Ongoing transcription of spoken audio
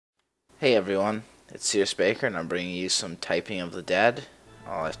Hey everyone, it's Seriousbaker and I'm bringing you some typing of the dead.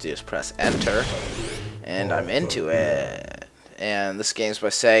 All I have to do is press enter and I'm into it. And this game's by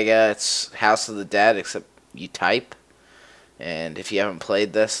Sega. It's House of the Dead except you type. And if you haven't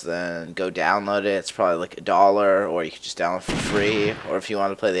played this, then go download it. It's probably like $1, or you could just download it for free. Or if you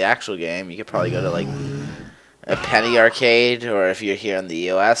want to play the actual game, you could probably go to like a penny arcade, or if you're here in the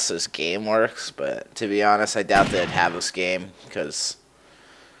US, there's GameWorks. But to be honest, I doubt they'd have this game because,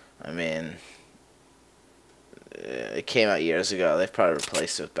 I mean, it came out years ago. They've probably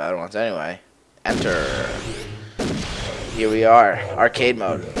replaced it with better ones. Anyway, enter. Here we are, arcade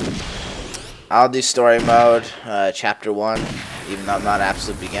mode. I'll do story mode, chapter 1, even though I'm not an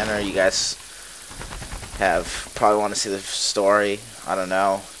absolute beginner. You guys probably want to see the story. I don't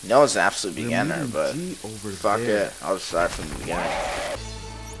know. No one's an absolute beginner, but fuck it. I'll just start from the beginning.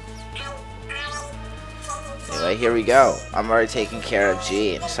 Anyway, here we go. I'm already taking care of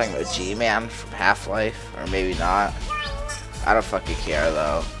G. I'm just talking about G-Man from Half-Life, or maybe not. I don't fucking care,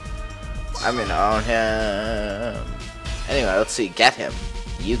 though. I'm gonna own him. Anyway, let's see. Get him.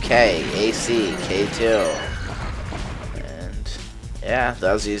 UK, AC, K2. And, yeah,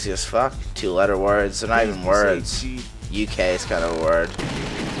 that was easy as fuck. 2-letter words. They're not even words. UK is kind of a word.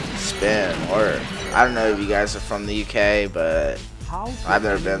 Spin, word. I don't know if you guys are from the UK, but I've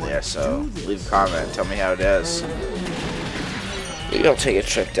never been there, so leave a comment. Tell me how it is. Maybe I'll take a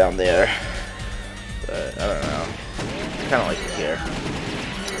trip down there. But, I don't know. I kind of like it here.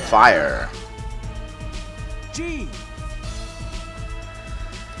 Fire. G.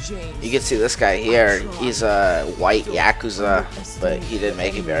 You can see this guy here. He's a white Yakuza, but he didn't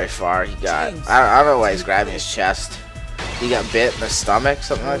make it very far. He got, I don't know why he's grabbing his chest. He got bit in the stomach,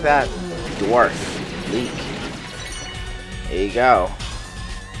 something like that. Dwarf. Leak. There you go.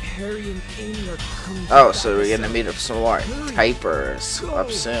 Oh, so we're gonna meet up some more typers up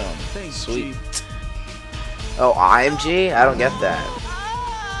soon. Sweet. Oh, IMG? I don't get that.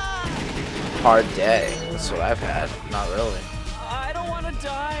 Hard day. That's what I've had. Not really. I don't want to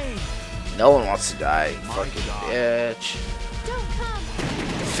die. No one wants to die, you fucking bitch. Don't come.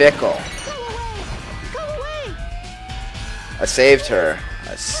 Fickle. Go away. Go away. I saved her.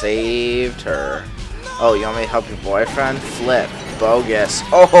 I saved her. Oh, you want me to help your boyfriend? Flip. Bogus.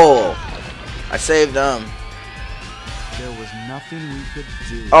 Oh! I saved him. There was nothing we could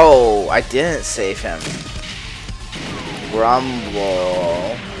do. Oh, I didn't save him. Rumble.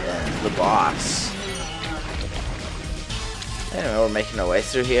 And the boss. Anyway, we're making our way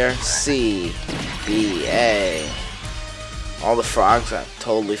through here. C, B, A. All the frogs are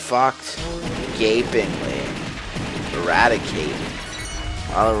totally fucked. Gapingly. Eradicate.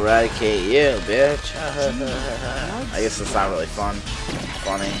 I'll eradicate you, bitch. I guess it's not really funny.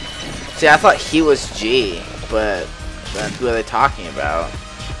 See, I thought he was G, but then who are they talking about?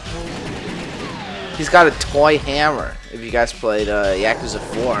 He's got a toy hammer. If you guys played Yakuza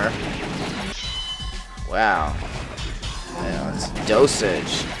 4. Wow. Yeah, it's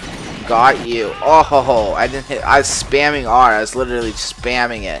dosage. Got you. Oh, I didn't hit. I was spamming R. I was literally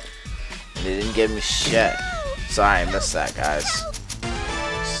spamming it. And it didn't give me shit. Sorry, I missed that, guys.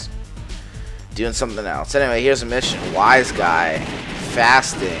 Just doing something else. Anyway, here's a mission. Wise guy.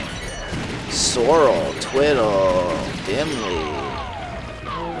 Fasting. Sorrel. Twiddle. Dimly.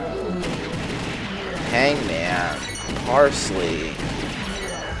 Hangman. Parsley.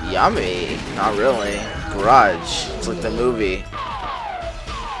 Yummy. Not really. Grudge. It's like the movie.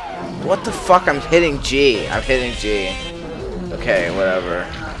 What the fuck? I'm hitting G. I'm hitting G. Okay, whatever.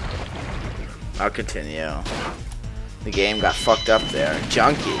 I'll continue. The game got fucked up there.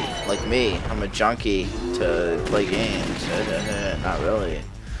 Junkie. Like me. I'm a junkie to play games. Not really.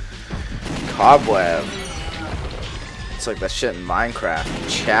 Cobweb. It's like that shit in Minecraft.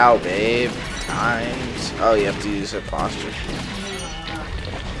 Chow, babe. Times. Oh, you have to use a posture.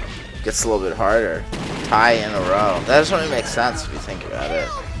 Gets a little bit harder. Tie in a row. That doesn't really make sense if you think about it.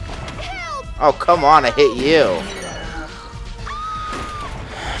 Oh, come on, I hit you.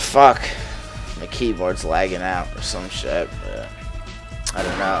 Fuck. My keyboard's lagging out or some shit, but I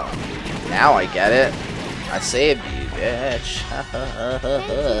don't know. Now I get it. I saved you, bitch.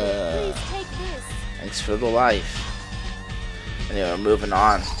 Thanks for the life. Anyway, we're moving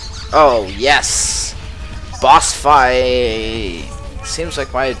on. Oh, yes! Boss fight! Seems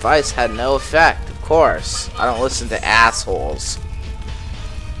like my advice had no effect. Of course. I don't listen to assholes.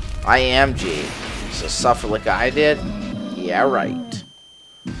 I am G. So suffer like I did? Yeah, right.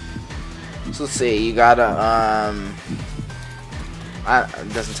 So let's see. You gotta,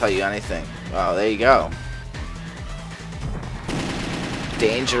 it doesn't tell you anything. Oh, there you go.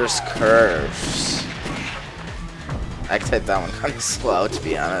 Dangerous curves. I typed that one kind of slow, to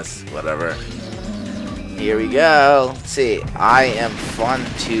be honest. Whatever. Here we go. Let's see, I am fun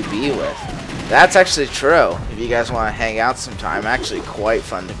to be with. That's actually true. If you guys want to hang out sometime, I'm actually quite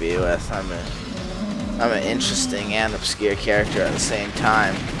fun to be with. I'm an interesting and obscure character at the same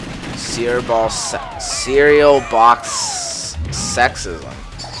time. Cereal box sexism.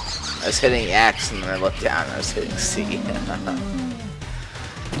 I was hitting X and then I looked down and I was hitting C.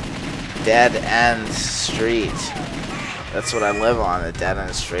 Dead end street. That's what I live on, a dead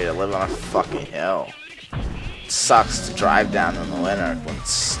end street. I live on a fucking hill. It sucks to drive down in the winter when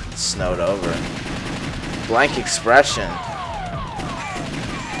it's snowed over. Blank expression.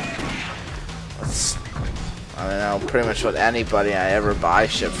 I don't know, pretty much what anybody I ever buy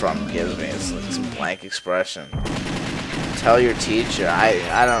shit from gives me is like some blank expression. Tell your teacher. I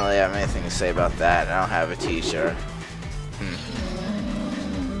don't really have anything to say about that. I don't have a teacher.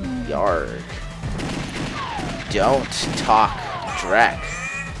 Yarg. Don't talk Drek.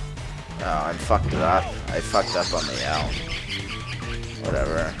 Oh, I fucked it up. I fucked up on the L.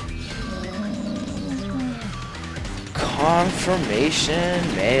 Whatever.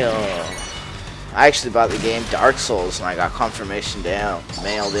 Confirmation mail. I actually bought the game Dark Souls and I got confirmation mail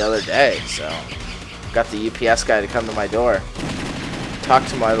the other day, so got the UPS guy to come to my door. Talk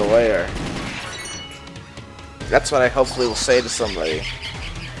to my lawyer. That's what I hopefully will say to somebody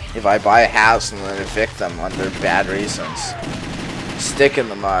if I buy a house and then evict them under bad reasons. Stick in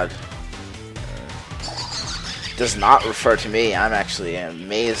the mud. Does not refer to me. I'm actually an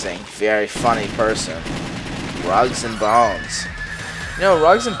amazing, very funny person. Rugs and bones. You know,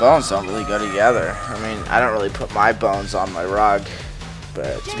 rugs and bones don't really go together. I mean, I don't really put my bones on my rug.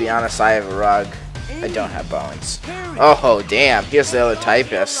 But to be honest, I have a rug. I don't have bones. Oh, damn. Here's the other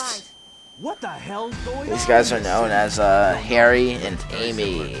typist. What the hell's going on? These guys are known as Harry and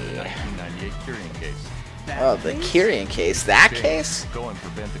Amy. Oh, the Kyrian case. That case?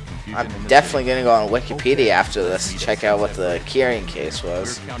 I'm definitely going to go on Wikipedia after this and check out what the Kyrian case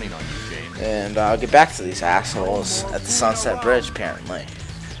was. And I'll get back to these assholes at the Sunset Bridge, apparently.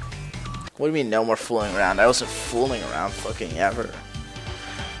 What do you mean no more fooling around? I wasn't fooling around fucking ever.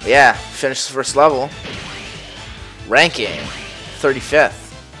 But yeah, finished the first level. Ranking,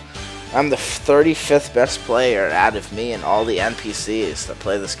 35th. I'm the 35th best player out of me and all the NPCs that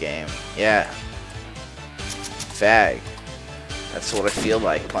play this game. Yeah. Fag. That's what I feel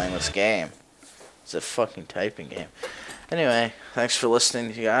like playing this game. It's a fucking typing game. Anyway, thanks for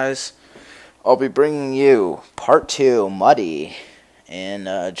listening, you guys. I'll be bringing you part 2, Muddy, in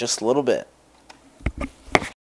just a little bit.